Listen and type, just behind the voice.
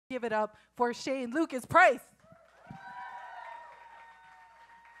Give it up for Shane Lucas Price.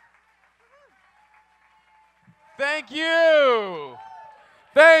 Thank you.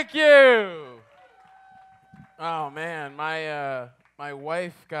 Thank you. Oh, man, my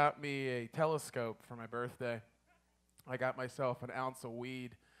wife got me a telescope for my birthday. I got myself an ounce of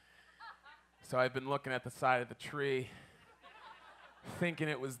weed. So I've been looking at the side of the tree, thinking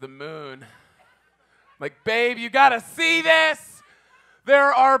it was the moon. Like, babe, you gotta see this.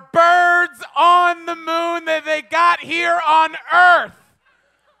 There are birds on the moon that they got here on Earth.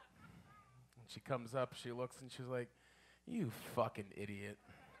 And she comes up, she looks, and she's like, you fucking idiot.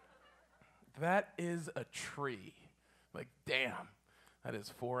 That is a tree. Like, damn, that is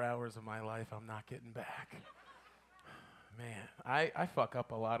 4 hours of my life I'm not getting back. Man, I fuck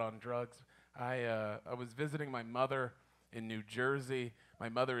up a lot on drugs. I was visiting my mother in New Jersey. My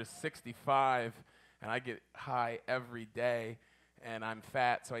mother is 65, and I get high every day, and I'm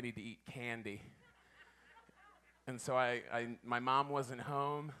fat, so I need to eat candy. And so my mom wasn't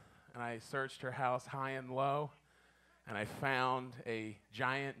home, and I searched her house high and low, and I found a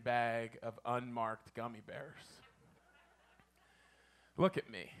giant bag of unmarked gummy bears. Look at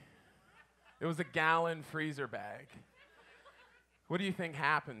me. It was a gallon freezer bag. What do you think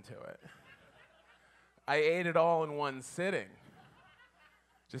happened to it? I ate it all in one sitting.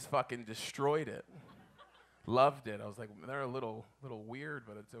 Just fucking destroyed it. Loved it. I was like, they're a little weird,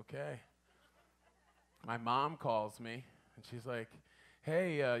 but it's okay. My mom calls me, and she's like,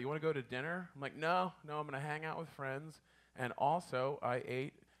 hey, you want to go to dinner? I'm like, no, I'm going to hang out with friends. And also, I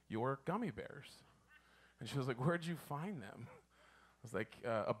ate your gummy bears. And she was like, where'd you find them? I was like,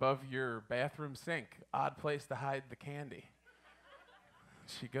 above your bathroom sink. Odd place to hide the candy.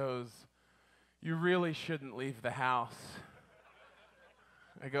 She goes, you really shouldn't leave the house.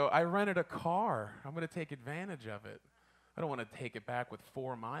 I go, I rented a car. I'm going to take advantage of it. I don't want to take it back with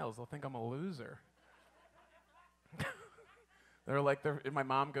 4 miles. They'll think I'm a loser. They're like, my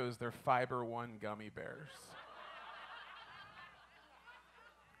mom goes, they're Fiber One gummy bears.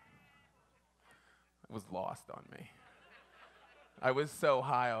 It was lost on me. I was so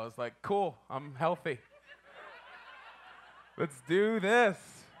high, I was like, cool, I'm healthy. Let's do this.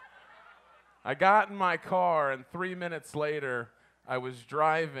 I got in my car, and 3 minutes later, I was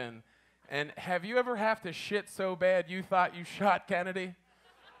driving. And have you ever have to shit so bad you thought you shot Kennedy?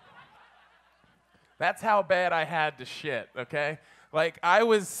 That's how bad I had to shit, okay? Like, I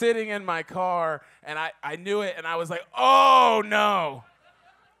was sitting in my car, and I knew it, and I was like, oh, no.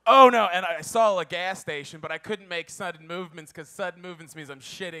 Oh, no. And I saw a gas station, but I couldn't make sudden movements because sudden movements means I'm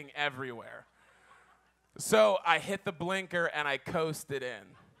shitting everywhere. So I hit the blinker, and I coasted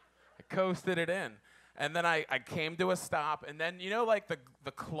in. I coasted it in. And then I came to a stop, and then, you know, like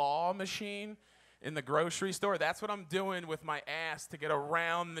the claw machine in the grocery store? That's what I'm doing with my ass to get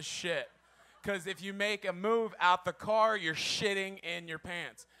around the shit. Because if you make a move out the car, you're shitting in your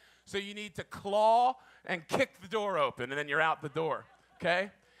pants. So you need to claw and kick the door open, and then you're out the door,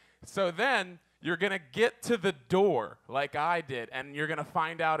 okay? So then you're going to get to the door like I did, and you're going to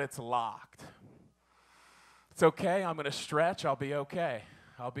find out it's locked. It's okay. I'm going to stretch. I'll be okay.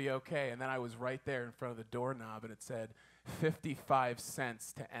 I'll be okay. And then I was right there in front of the doorknob, and it said 55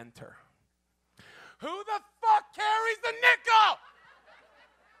 cents to enter. Who the fuck carries the nickel?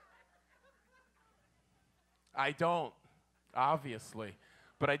 I don't, obviously.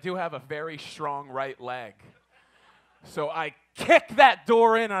 But I do have a very strong right leg. So I kicked that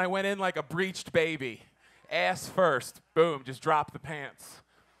door in, and I went in like a breeched baby. Ass first. Boom, just dropped the pants.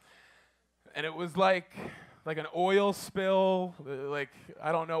 And it was like an oil spill, like,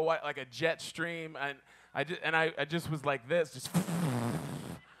 I don't know what, like a jet stream. And I just was like this, just.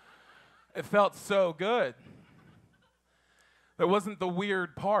 It felt so good. That wasn't the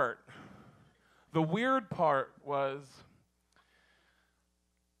weird part. The weird part was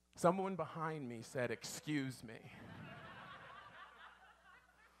someone behind me said, excuse me.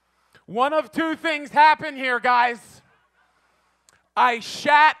 One of two things happen here, guys. I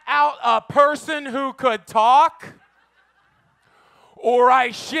shat out a person who could talk, or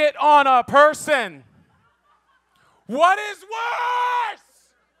I shit on a person. What is worse?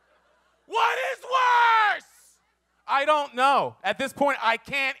 What is worse? I don't know. At this point, I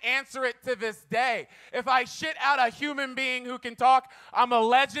can't answer it to this day. If I shit out a human being who can talk, I'm a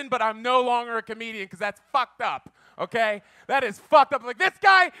legend, but I'm no longer a comedian because that's fucked up, okay? That is fucked up. Like, this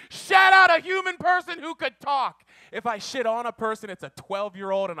guy shat out a human person who could talk. If I shit on a person, it's a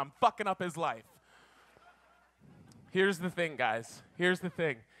 12-year-old, and I'm fucking up his life. Here's the thing, guys. Here's the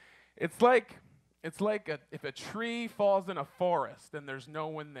thing. It's like if a tree falls in a forest and there's no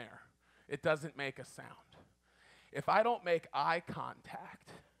one there, it doesn't make a sound. If I don't make eye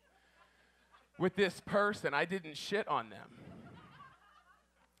contact with this person. I didn't shit on them.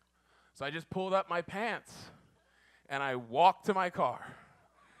 So I just pulled up my pants and I walked to my car.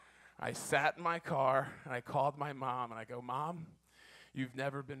 I sat in my car and I called my mom and I go, Mom, you've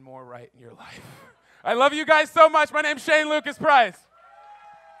never been more right in your life. I love you guys so much. My name's Shane Lucas Price.